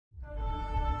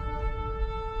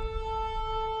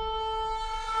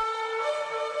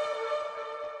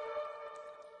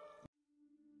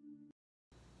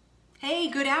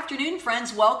good afternoon,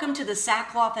 friends. Welcome to the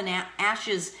Sackcloth and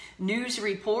Ashes News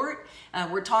Report.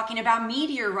 We're talking about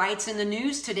meteorites in the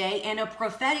news today and a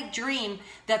prophetic dream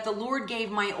that the Lord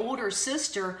gave my older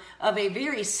sister of a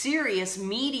very serious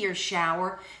meteor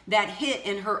shower that hit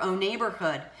in her own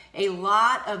neighborhood. A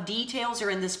lot of details are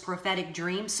in this prophetic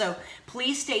dream, so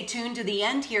please stay tuned to the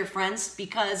end here, friends,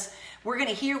 because we're going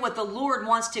to hear what the Lord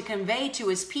wants to convey to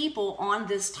his people on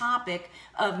this topic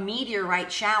of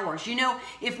meteorite showers. You know,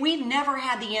 if we've never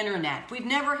had the internet, if we've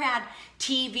never had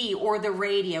TV or the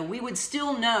radio, we would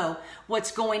still know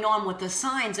what's going on with the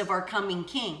signs of our coming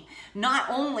King. Not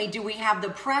only do we have the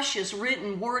precious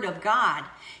written word of God,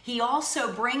 he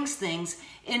also brings things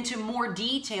into more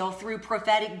detail through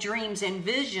prophetic dreams and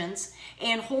visions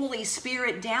and Holy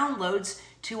Spirit downloads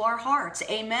to our hearts.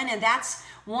 Amen. And that's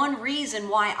one reason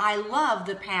why I love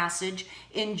the passage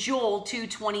in Joel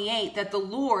 2:28, that the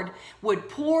Lord would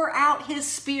pour out his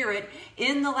Spirit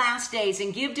in the last days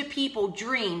and give to people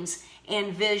dreams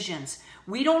and visions.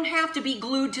 We don't have to be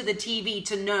glued to the TV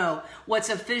to know what's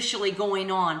officially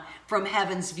going on from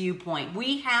heaven's viewpoint.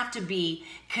 We have to be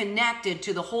connected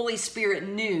to the Holy Spirit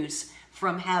news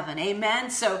from heaven. Amen.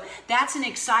 So that's an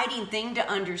exciting thing to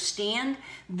understand.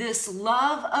 This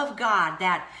love of God,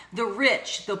 that the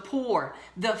rich, the poor,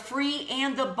 the free,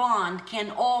 and the bond can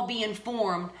all be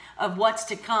informed of what's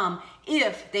to come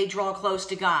if they draw close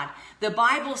to God. The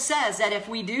Bible says that if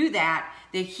we do that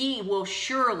he will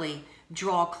surely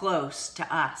draw close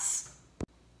to us.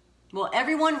 Well,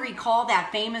 everyone recall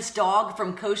that famous dog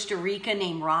from Costa Rica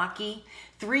named Rocky?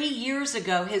 3 years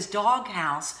ago, his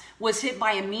doghouse was hit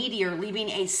by a meteor, leaving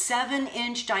a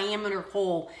 7-inch diameter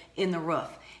hole in the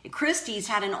roof. Christie's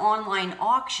had an online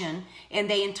auction, and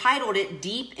they entitled it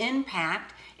Deep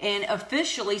Impact, and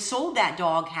officially sold that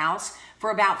doghouse for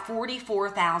about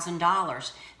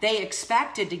 $44,000. They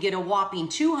expected to get a whopping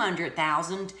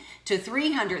 $200,000 to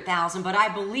 $300,000, but I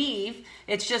believe,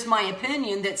 it's just my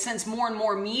opinion, that since more and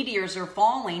more meteors are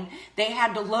falling, they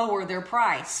had to lower their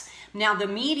price. Now, the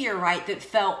meteorite that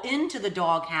fell into the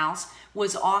doghouse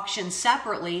was auctioned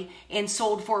separately and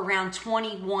sold for around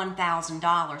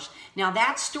 $21,000. Now,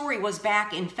 that story was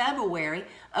back in February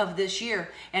of this year,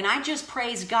 and I just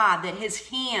praise God that his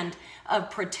hand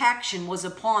of protection was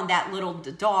upon that little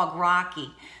dog,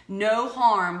 Rocky. No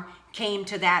harm came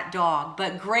to that dog,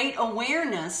 but great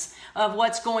awareness of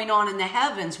what's going on in the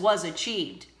heavens was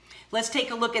achieved. Let's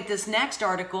take a look at this next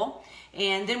article.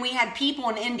 And then we had people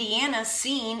in Indiana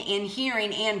seeing and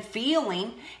hearing and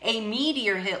feeling a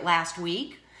meteor hit last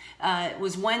week. It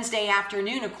was Wednesday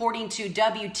afternoon. According to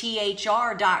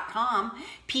WTHR.com,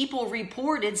 people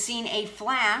reported seeing a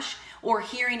flash or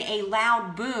hearing a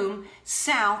loud boom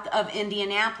south of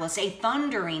Indianapolis, a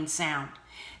thundering sound.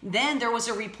 Then there was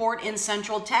a report in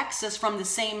Central Texas from the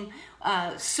same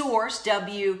source,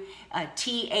 WTHR,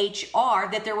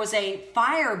 that there was a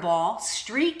fireball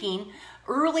streaking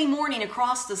early morning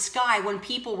across the sky when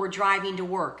people were driving to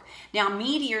work. Now,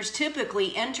 meteors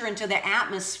typically enter into the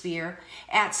atmosphere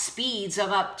at speeds of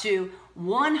up to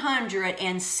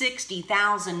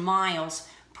 160,000 miles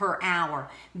per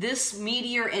hour. This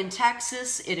meteor in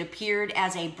Texas, it appeared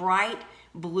as a bright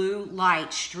blue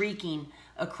light streaking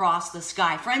across the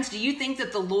sky. Friends, do you think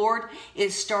that the Lord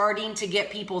is starting to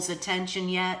get people's attention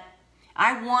yet?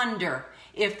 I wonder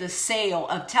if the sale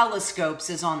of telescopes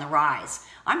is on the rise.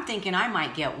 I'm thinking I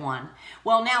might get one.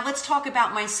 Well, now let's talk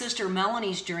about my sister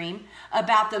Melanie's dream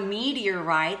about the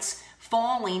meteorites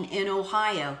falling in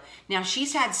Ohio. Now,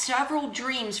 she's had several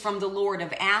dreams from the Lord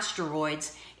of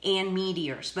asteroids and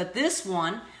meteors, but this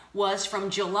one was from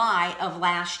July of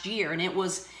last year, and it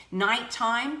was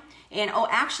nighttime. And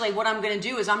actually what I'm going to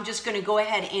do is I'm just going to go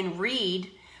ahead and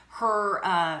read her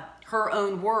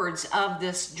own words of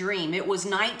this dream. It was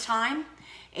nighttime,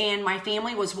 and my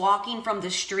family was walking from the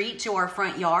street to our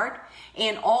front yard,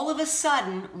 and all of a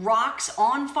sudden, rocks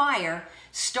on fire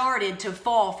started to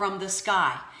fall from the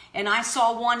sky. And I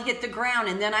saw one hit the ground,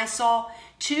 and then I saw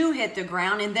 2 hit the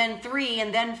ground, and then 3,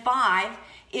 and then 5.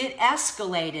 It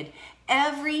escalated.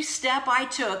 Every step I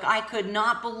took, I could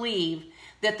not believe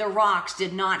that the rocks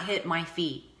did not hit my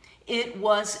feet. It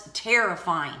was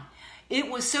terrifying. It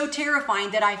was so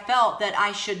terrifying that I felt that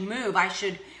I should move. I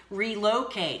should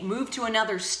relocate, move to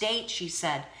another state, she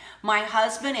said. My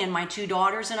husband and my 2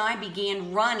 daughters and I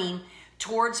began running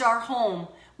towards our home,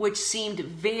 which seemed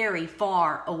very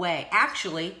far away.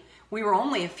 Actually, we were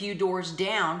only a few doors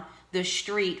down the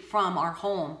street from our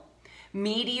home.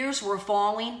 Meteors were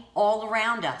falling all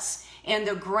around us, and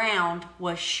the ground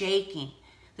was shaking.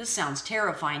 This sounds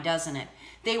terrifying, doesn't it?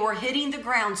 They were hitting the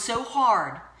ground so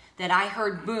hard that I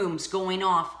heard booms going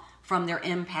off from their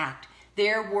impact.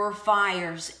 There were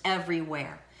fires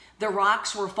everywhere. The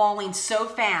rocks were falling so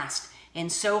fast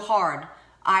and so hard,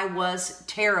 I was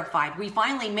terrified. We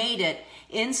finally made it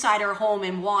inside our home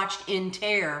and watched in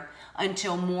terror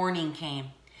until morning came.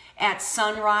 At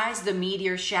sunrise, the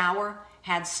meteor shower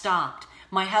had stopped.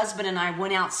 My husband and I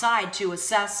went outside to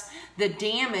assess the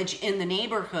damage in the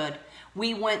neighborhood.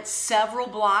 We went several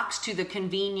blocks to the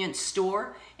convenience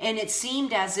store, and it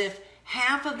seemed as if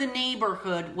half of the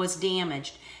neighborhood was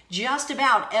damaged. Just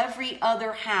about every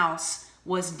other house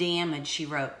was damaged, she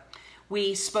wrote.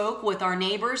 We spoke with our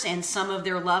neighbors, and some of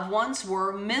their loved ones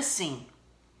were missing.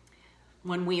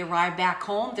 When we arrived back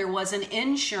home, there was an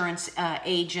insurance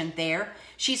agent there.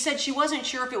 She said she wasn't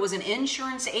sure if it was an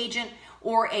insurance agent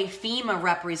or a FEMA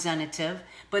representative,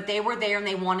 but they were there and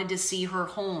they wanted to see her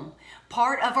home.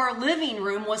 Part of our living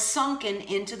room was sunken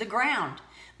into the ground.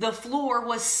 The floor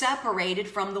was separated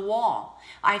from the wall.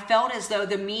 I felt as though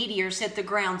the meteors hit the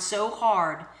ground so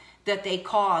hard that they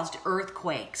caused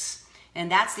earthquakes.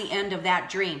 And that's the end of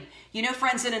that dream. You know,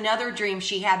 friends, in another dream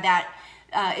she had that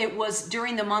it was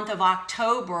during the month of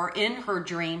October in her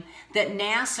dream that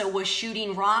NASA was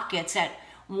shooting rockets at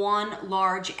one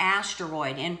large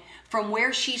asteroid. And from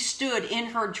where she stood in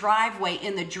her driveway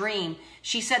in the dream,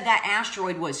 she said that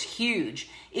asteroid was huge.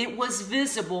 It was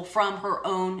visible from her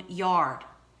own yard.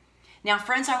 Now,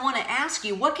 friends, I want to ask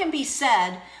you, what can be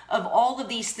said of all of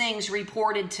these things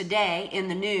reported today in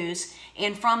the news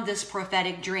and from this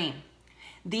prophetic dream?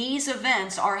 These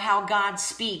events are how God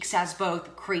speaks as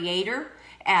both creator,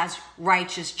 as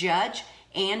righteous judge,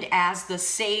 and as the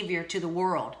Savior to the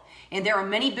world. And there are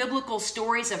many biblical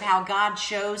stories of how God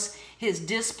shows his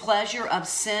displeasure of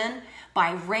sin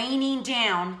by raining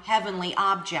down heavenly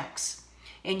objects.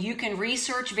 And you can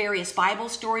research various Bible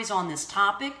stories on this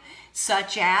topic,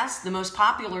 such as the most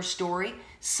popular story,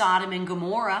 Sodom and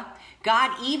Gomorrah.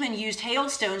 God even used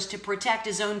hailstones to protect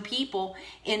his own people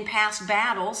in past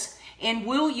battles and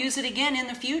will use it again in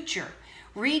the future.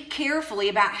 Read carefully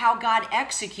about how God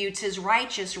executes his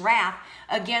righteous wrath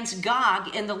against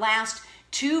Gog in the last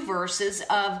 2 verses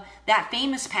of that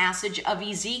famous passage of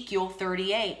Ezekiel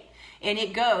 38. And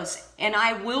it goes, and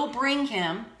I will bring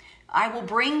him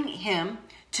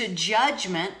to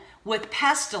judgment with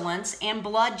pestilence and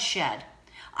bloodshed.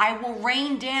 I will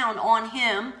rain down on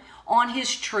him, on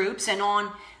his troops, and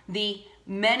on the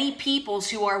many peoples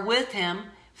who are with him,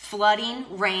 flooding,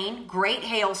 rain, great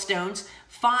hailstones,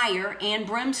 fire, and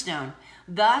brimstone.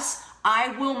 Thus I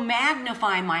will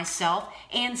magnify myself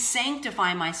and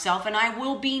sanctify myself, and I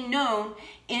will be known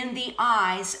in the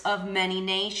eyes of many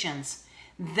nations.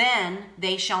 Then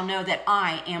they shall know that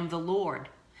I am the Lord.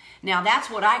 Now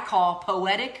that's what I call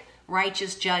poetic,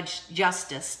 righteous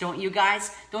justice. Don't you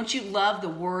guys? Don't you love the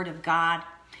Word of God?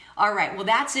 All right, well,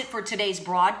 that's it for today's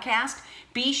broadcast.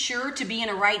 Be sure to be in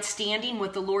a right standing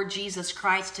with the Lord Jesus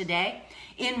Christ today.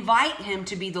 Invite him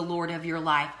to be the Lord of your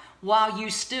life while you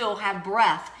still have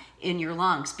breath in your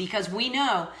lungs, because we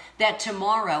know that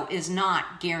tomorrow is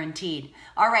not guaranteed.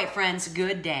 All right, friends,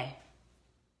 good day.